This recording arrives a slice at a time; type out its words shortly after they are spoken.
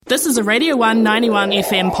This is a Radio 1 91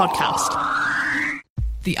 FM podcast.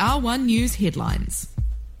 The R1 News headlines.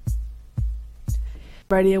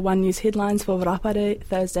 Radio 1 News headlines for Rāpare,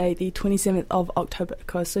 Thursday the 27th of October.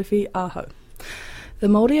 Ko Sophie, aho. The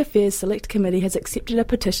Māori Affairs Select Committee has accepted a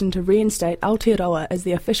petition to reinstate Aotearoa as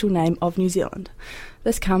the official name of New Zealand.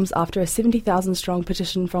 This comes after a 70,000-strong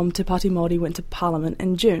petition from Te Pāti Māori went to Parliament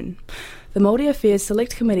in June. The Māori Affairs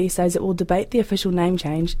Select Committee says it will debate the official name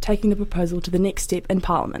change, taking the proposal to the next step in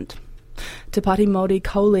Parliament. Te Pāti Māori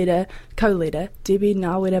co-leader Debbie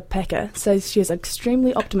Ngāwera Packer says she is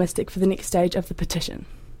extremely optimistic for the next stage of the petition.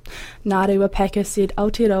 Ngā Rewa Packer said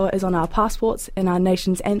Aotearoa is on our passports and our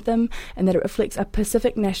nation's anthem, and that it reflects a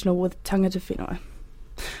Pacific national with tangata whenua.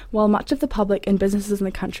 While much of the public and businesses in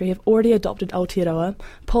the country have already adopted Aotearoa,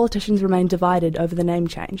 politicians remain divided over the name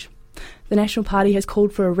change. The National Party has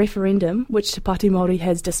called for a referendum, which Te Pāti Māori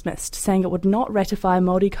has dismissed, saying it would not ratify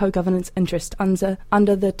Māori co-governance interest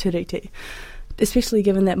under the tiriti, especially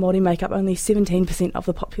given that Māori make up only 17% of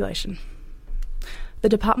the population. The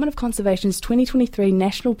Department of Conservation's 2023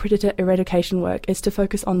 National Predator Eradication work is to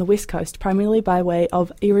focus on the West Coast, primarily by way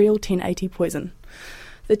of aerial 1080 poison.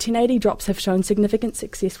 The 1080 drops have shown significant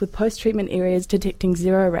success with post-treatment areas detecting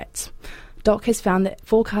 0 rats. DOC has found that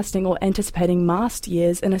forecasting or anticipating mast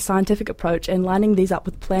years in a scientific approach and lining these up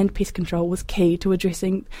with planned pest control was key to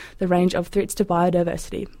addressing the range of threats to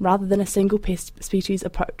biodiversity, rather than a single pest species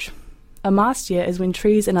approach. A mast year is when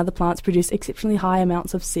trees and other plants produce exceptionally high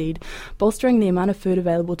amounts of seed, bolstering the amount of food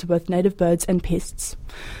available to both native birds and pests.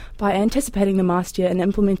 By anticipating the mast year and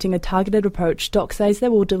implementing a targeted approach, DOC says they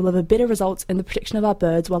will deliver better results in the protection of our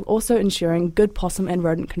birds while also ensuring good possum and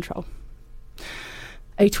rodent control.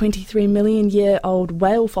 A 23-million-year-old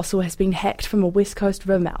whale fossil has been hacked from a West Coast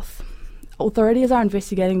river mouth. Authorities are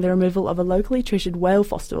investigating the removal of a locally treasured whale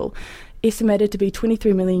fossil, estimated to be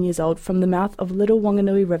 23 million years old, from the mouth of Little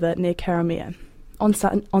Wanganui River near Karamea.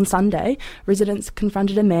 On Sunday, residents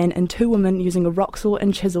confronted a man and 2 women using a rock saw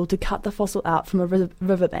and chisel to cut the fossil out from a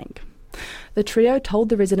riverbank. The trio told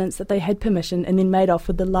the residents that they had permission and then made off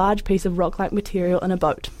with the large piece of rock-like material in a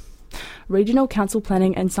boat. Regional Council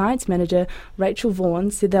Planning and Science Manager Rachel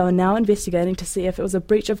Vaughan said they were now investigating to see if it was a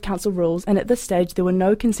breach of council rules, and at this stage there were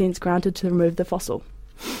no consents granted to remove the fossil.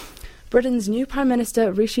 Britain's new Prime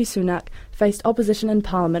Minister Rishi Sunak faced opposition in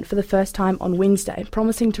Parliament for the first time on Wednesday,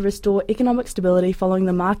 promising to restore economic stability following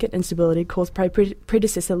the market instability caused by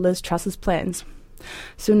predecessor Liz Truss's plans.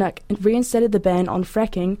 Sunak reinstated the ban on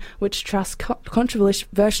fracking, which Truss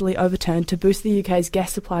controversially overturned to boost the UK's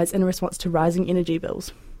gas supplies in response to rising energy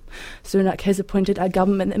bills. Sunak has appointed a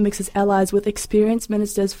government that mixes allies with experienced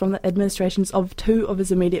ministers from the administrations of 2 of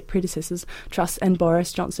his immediate predecessors, Truss and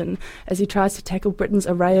Boris Johnson, as he tries to tackle Britain's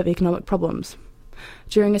array of economic problems.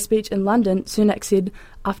 During a speech in London, Sunak said,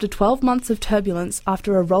 "After 12 months of turbulence,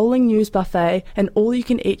 after a rolling news buffet and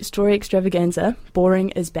all-you-can-eat story extravaganza, boring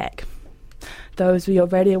is back." Those were your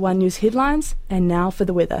Radio 1 News headlines, and now for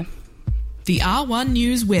the weather. The R1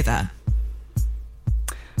 News weather.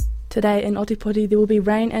 Today in Otipoti there will be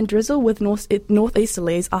rain and drizzle with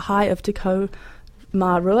northeasterlies, a high of Te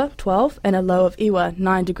Marua 12 and a low of Iwa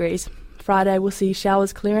 9 degrees. Friday will see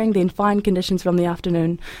showers clearing, then fine conditions from the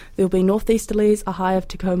afternoon. There will be northeasterlies, a high of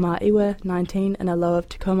Te Iwa 19 and a low of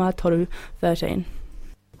Te Toru 13.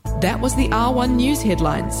 That was the R1 News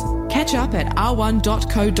headlines. Catch up at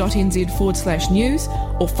r1.co.nz/news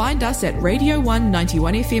or find us at Radio 1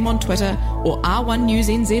 91 FM on Twitter or R1 News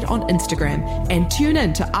NZ on Instagram, and tune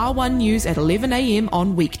in to R1 News at 11 a.m.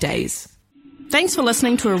 on weekdays. Thanks for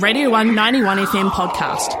listening to a Radio 1 91 FM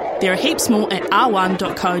podcast. There are heaps more at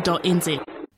r1.co.nz.